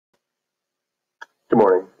Good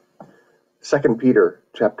morning. 2 Peter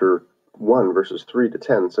chapter 1 verses 3 to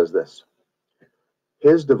 10 says this: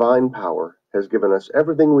 His divine power has given us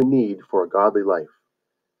everything we need for a godly life,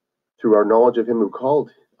 through our knowledge of him who called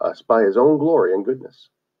us by his own glory and goodness.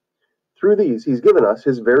 Through these he's given us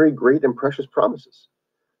his very great and precious promises,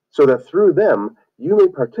 so that through them you may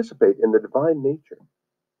participate in the divine nature,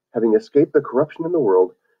 having escaped the corruption in the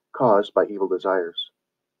world caused by evil desires.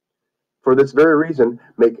 For this very reason,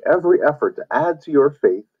 make every effort to add to your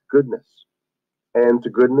faith goodness, and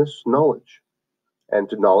to goodness knowledge, and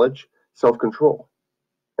to knowledge self-control,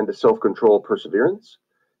 and to self-control perseverance,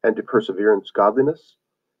 and to perseverance godliness,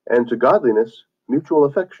 and to godliness mutual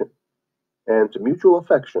affection, and to mutual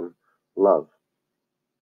affection love.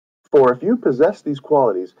 For if you possess these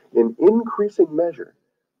qualities in increasing measure,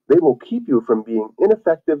 they will keep you from being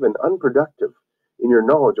ineffective and unproductive in your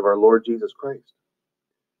knowledge of our Lord Jesus Christ.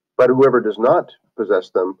 But whoever does not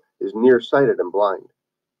possess them is nearsighted and blind,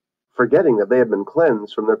 forgetting that they have been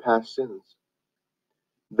cleansed from their past sins.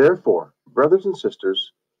 Therefore, brothers and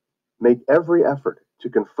sisters, make every effort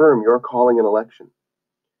to confirm your calling and election.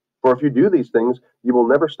 For if you do these things, you will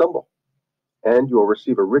never stumble, and you will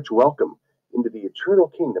receive a rich welcome into the eternal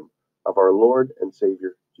kingdom of our Lord and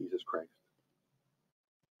Savior, Jesus Christ.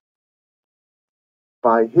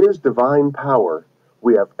 By his divine power,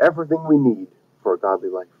 we have everything we need for a godly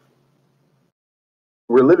life.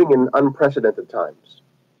 We're living in unprecedented times.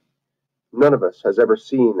 None of us has ever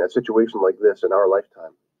seen a situation like this in our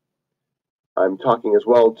lifetime. I'm talking as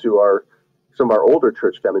well to some of our older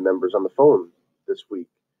church family members on the phone this week.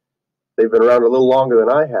 They've been around a little longer than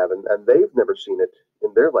I have, and they've never seen it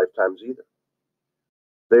in their lifetimes either.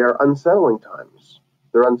 They are unsettling times.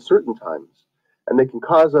 They're uncertain times, and they can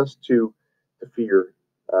cause us to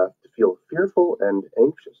feel fearful and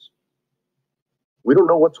anxious. We don't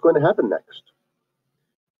know what's going to happen next.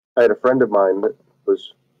 I had a friend of mine that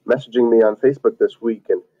was messaging me on Facebook this week,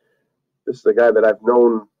 and this is a guy that I've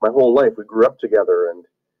known my whole life. We grew up together,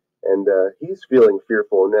 and he's feeling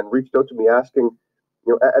fearful, and then reached out to me asking,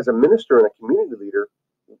 as a minister and a community leader,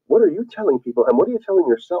 what are you telling people, and what are you telling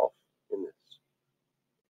yourself in this?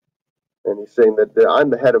 And he's saying that I'm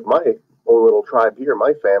the head of my own little tribe here,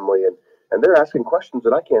 my family, and they're asking questions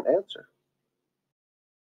that I can't answer.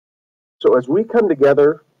 So as we come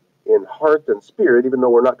together in heart and spirit, even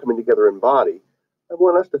though we're not coming together in body, I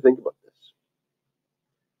want us to think about this.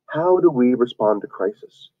 How do we respond to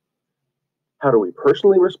crisis? How do we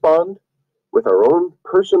personally respond with our own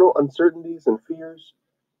personal uncertainties and fears?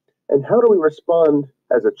 And how do we respond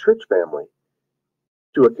as a church family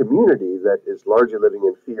to a community that is largely living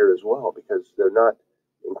in fear as well, because they're not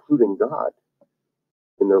including God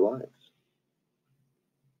in their lives?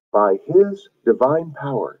 By his divine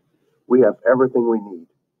power, we have everything we need.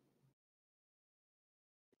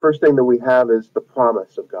 First thing that we have is the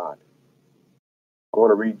promise of God. I want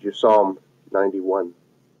to read you Psalm 91.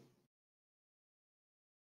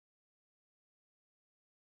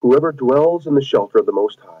 Whoever dwells in the shelter of the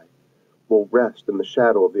Most High will rest in the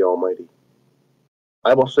shadow of the Almighty.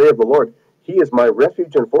 I will say of the Lord, he is my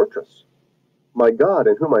refuge and fortress, my God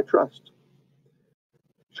in whom I trust.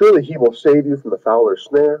 Surely he will save you from the fowler's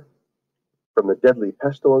snare, from the deadly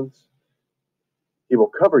pestilence. He will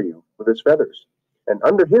cover you with his feathers, and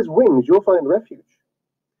under his wings you'll find refuge.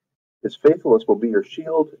 His faithfulness will be your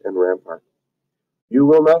shield and rampart. You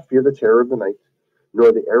will not fear the terror of the night,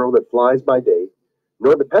 nor the arrow that flies by day,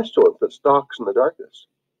 nor the pestilence that stalks in the darkness,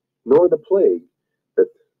 nor the plague that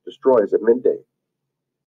destroys at midday.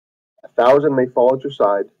 1,000 may fall at your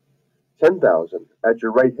side, 10,000 at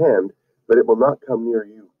your right hand, but it will not come near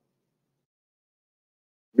you.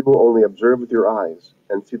 You will only observe with your eyes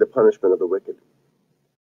and see the punishment of the wicked.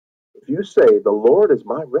 If you say, the Lord is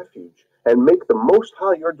my refuge, and make the Most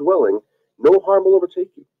High your dwelling, no harm will overtake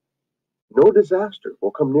you. No disaster will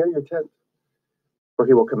come near your tent. For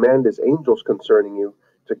he will command his angels concerning you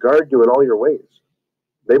to guard you in all your ways.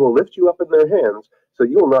 They will lift you up in their hands, so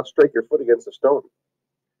you will not strike your foot against a stone.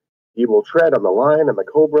 You will tread on the lion and the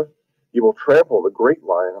cobra. You will trample the great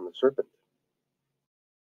lion on the serpent.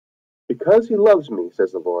 Because he loves me,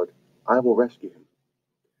 says the Lord, I will rescue him.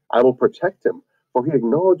 I will protect him, for he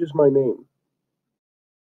acknowledges my name.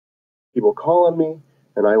 He will call on me,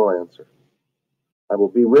 and I will answer. I will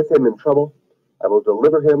be with him in trouble. I will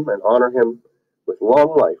deliver him and honor him. With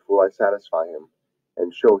long life will I satisfy him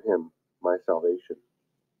and show him my salvation.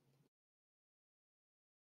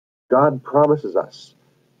 God promises us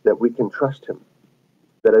that we can trust him,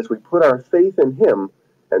 that as we put our faith in him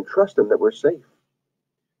and trust him, that we're safe.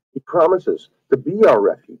 He promises to be our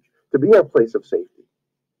refuge, to be our place of safety.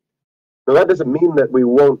 Now, that doesn't mean that we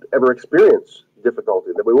won't ever experience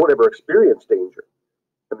difficulty, that we won't ever experience danger.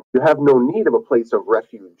 I mean, you have no need of a place of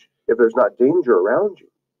refuge if there's not danger around you.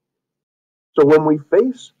 So when we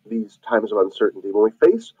face these times of uncertainty, when we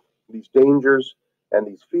face these dangers and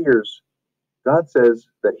these fears, God says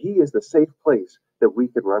that He is the safe place that we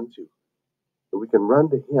can run to, that we can run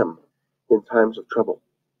to Him in times of trouble.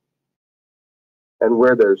 And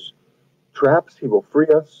where there's traps, He will free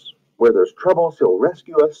us. Where there's troubles, He'll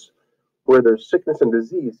rescue us. Where there's sickness and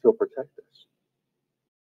disease, He'll protect us.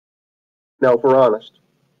 Now, if we're honest,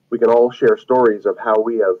 we can all share stories of how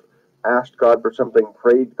we have asked God for something,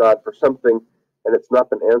 prayed God for something, and it's not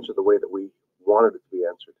been answered the way that we wanted it to be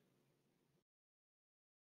answered.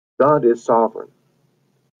 God is sovereign,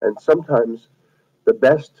 and sometimes the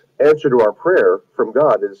best answer to our prayer from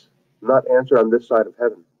God is not answered on this side of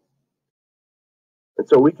heaven. And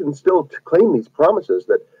so we can still claim these promises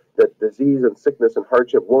that disease and sickness and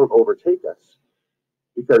hardship won't overtake us,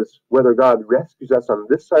 because whether God rescues us on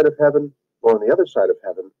this side of heaven or on the other side of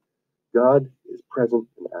heaven, God is present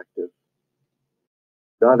and active.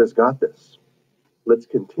 God has got this. Let's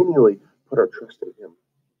continually put our trust in Him.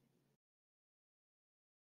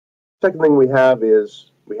 Second thing we have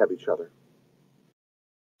is we have each other.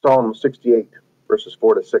 Psalm 68, verses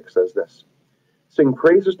 4 to 6 says this: Sing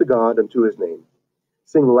praises to God and to His name.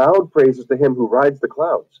 Sing loud praises to Him who rides the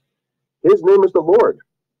clouds. His name is the Lord.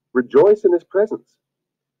 Rejoice in His presence.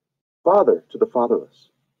 Father to the fatherless,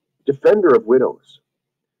 defender of widows.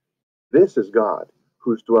 This is God,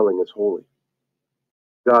 whose dwelling is holy.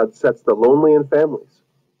 God sets the lonely in families.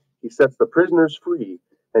 He sets the prisoners free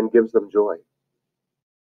and gives them joy.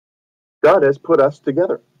 God has put us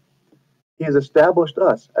together. He has established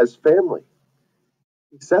us as family.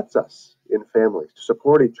 He sets us in families to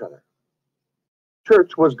support each other.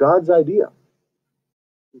 Church was God's idea.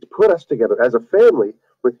 He's put us together as a family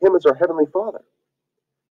with Him as our Heavenly Father.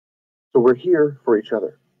 So we're here for each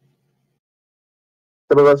other.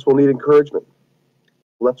 Some of us will need encouragement.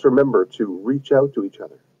 Let's remember to reach out to each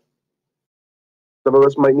other. Some of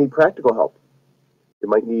us might need practical help. We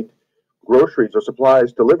might need groceries or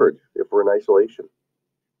supplies delivered if we're in isolation.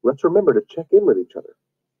 Let's remember to check in with each other.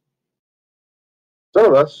 Some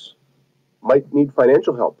of us might need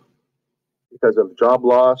financial help because of job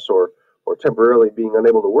loss or temporarily being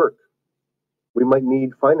unable to work. We might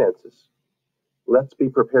need finances. Let's be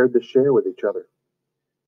prepared to share with each other.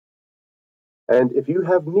 And if you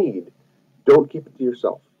have need, don't keep it to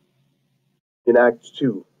yourself. In Acts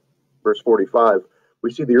 2, verse 45,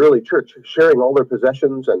 we see the early church sharing all their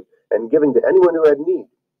possessions and giving to anyone who had need.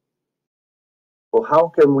 Well, how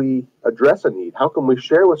can we address a need? How can we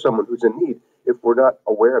share with someone who's in need if we're not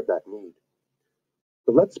aware of that need?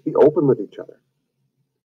 So let's be open with each other.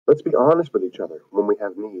 Let's be honest with each other when we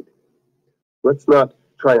have need. Let's not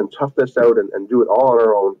try and tough this out and do it all on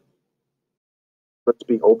our own. Let's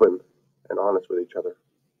be open and honest with each other.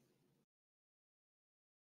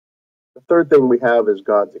 The third thing we have is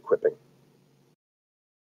God's equipping.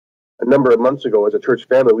 A number of months ago, as a church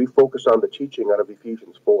family, we focused on the teaching out of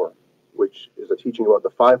Ephesians 4, which is a teaching about the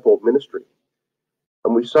fivefold ministry.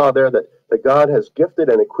 And we saw there that God has gifted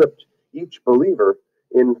and equipped each believer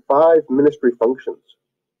in 5 ministry functions: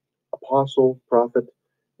 apostle, prophet,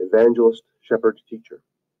 evangelist, shepherd, teacher.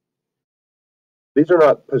 These are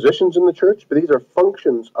not positions in the church, but these are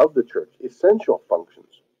functions of the church, essential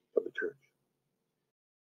functions of the church.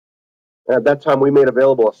 And at that time, we made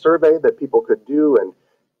available a survey that people could do and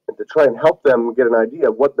to try and help them get an idea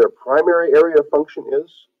of what their primary area of function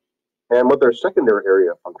is and what their secondary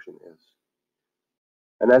area of function is.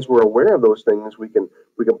 And as we're aware of those things, we can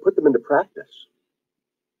put them into practice.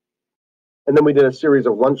 And then we did a series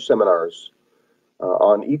of lunch seminars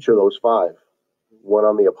on each of those 5. One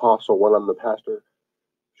on the apostle, one on the pastor,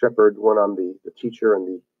 shepherd, one on the teacher and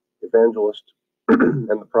the evangelist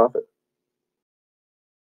and the prophet.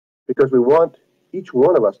 Because we want each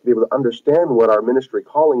one of us to be able to understand what our ministry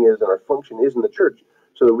calling is and our function is in the church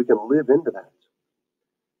so that we can live into that.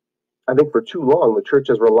 I think for too long, the church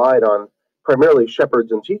has relied on primarily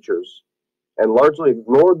shepherds and teachers and largely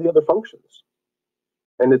ignored the other functions.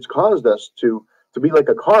 And it's caused us to be like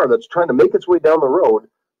a car that's trying to make its way down the road,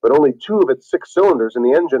 but only 2 of its 6 cylinders in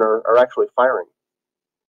the engine are actually firing.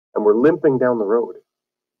 And we're limping down the road.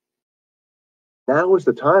 Now is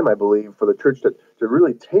the time, I believe, for the church to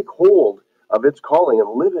really take hold of its calling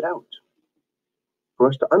and live it out. For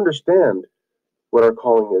us to understand what our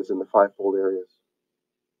calling is in the 5-fold areas.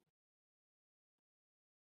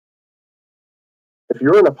 If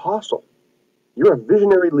you're an apostle, you're a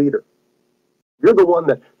visionary leader. You're the one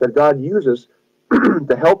that God uses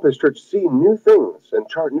to help His church see new things and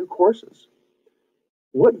chart new courses.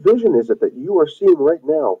 What vision is it that you are seeing right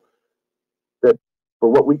now that for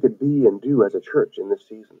what we could be and do as a church in this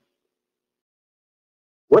season.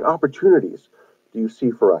 What opportunities do you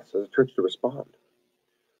see for us as a church to respond?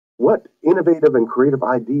 What innovative and creative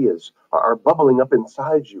ideas are bubbling up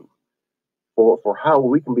inside you for how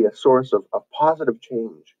we can be a source of positive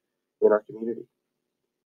change in our community?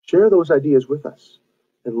 Share those ideas with us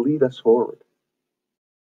and lead us forward.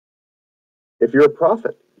 If you're a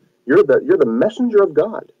prophet, you're the messenger of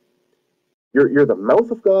God. You're the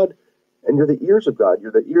mouth of God, and you're the ears of God.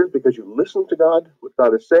 You're the ears because you listen to God, what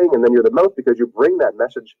God is saying, and then you're the mouth because you bring that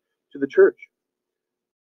message to the church.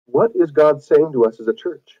 What is God saying to us as a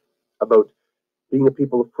church about being a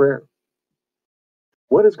people of prayer?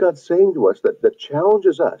 What is God saying to us that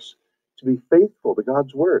challenges us to be faithful to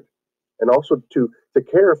God's word and also to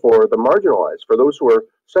care for the marginalized, for those who are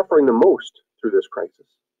suffering the most through this crisis?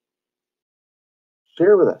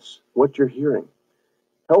 Share with us what you're hearing.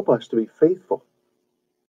 Help us to be faithful,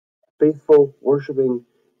 worshiping,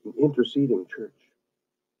 and interceding church.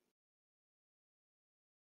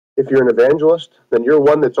 If you're an evangelist, then you're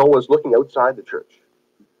one that's always looking outside the church.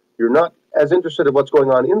 You're not as interested in what's going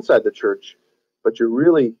on inside the church, but you're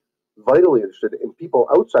really vitally interested in people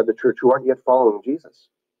outside the church who aren't yet following Jesus.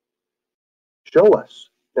 Show us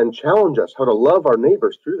and challenge us how to love our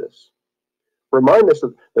neighbors through this. Remind us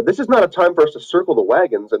that this is not a time for us to circle the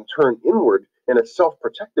wagons and turn inward in a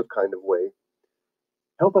self-protective kind of way.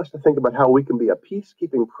 Help us to think about how we can be a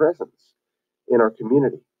peacekeeping presence in our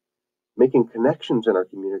community, making connections in our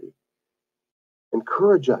community.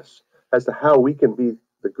 Encourage us as to how we can be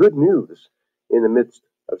the good news in the midst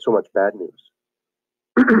of so much bad news.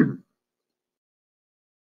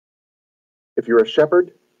 If you're a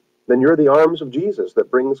shepherd, then you're the arms of Jesus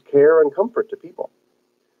that brings care and comfort to people.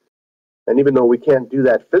 And even though we can't do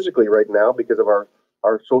that physically right now because of our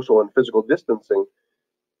social and physical distancing,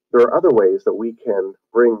 there are other ways that we can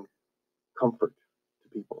bring comfort to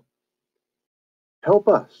people. Help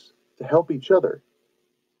us to help each other.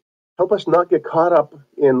 Help us not get caught up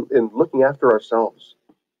in looking after ourselves.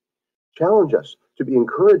 Challenge us to be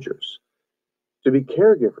encouragers, to be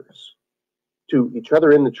caregivers to each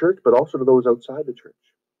other in the church, but also to those outside the church,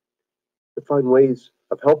 to find ways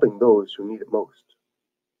of helping those who need it most.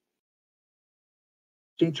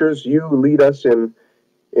 Teachers, you lead us in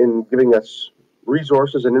giving us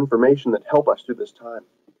resources and information that help us through this time.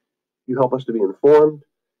 You help us to be informed.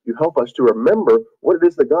 You help us to remember what it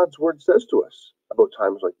is that God's word says to us about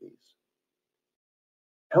times like these.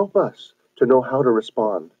 Help us to know how to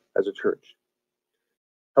respond as a church.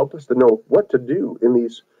 Help us to know what to do in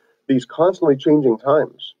these constantly changing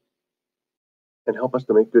times, and help us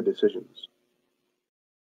to make good decisions.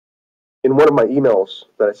 In one of my emails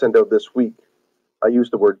that I sent out this week, I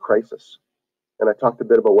used the word crisis, and I talked a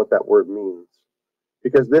bit about what that word means,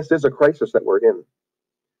 because this is a crisis that we're in.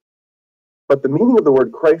 But the meaning of the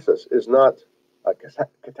word crisis is not a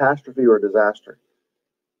catastrophe or a disaster,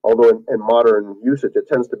 although in modern usage it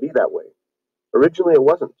tends to be that way. Originally it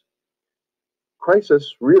wasn't.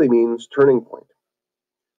 Crisis really means turning point.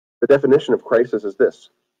 The definition of crisis is this: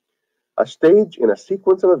 a stage in a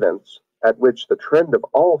sequence of events at which the trend of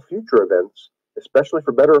all future events, especially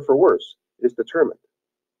for better or for worse, is determined.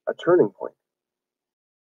 A turning point.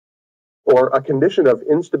 Or a condition of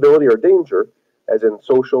instability or danger, as in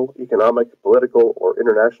social, economic, political, or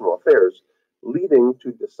international affairs, leading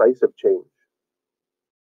to decisive change.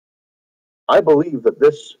 I believe that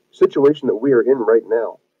this situation that we are in right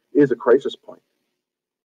now is a crisis point.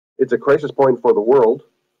 It's a crisis point for the world,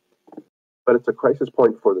 but it's a crisis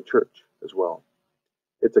point for the church as well.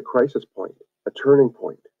 It's a crisis point, a turning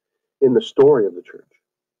point in the story of the church.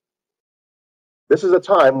 This is a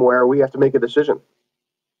time where we have to make a decision.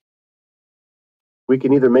 We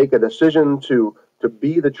can either make a decision to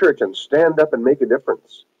be the church and stand up and make a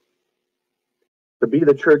difference. To be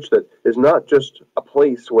the church that is not just a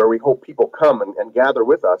place where we hope people come and gather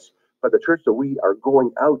with us, but the church that we are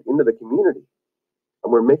going out into the community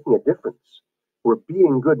and we're making a difference. We're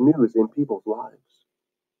being good news in people's lives.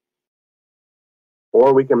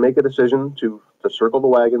 Or we can make a decision to circle the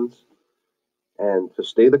wagons and to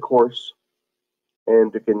stay the course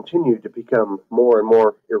and to continue to become more and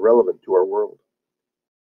more irrelevant to our world.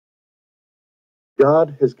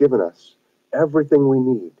 God has given us everything we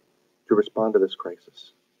need to respond to this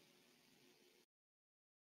crisis.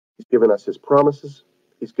 He's given us his promises,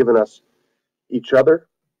 he's given us each other,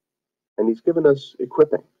 and he's given us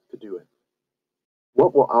equipping to do it.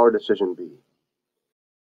 What will our decision be?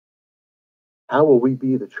 How will we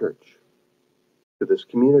be the church to this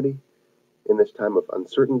community in this time of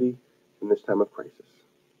uncertainty, in this time of crisis?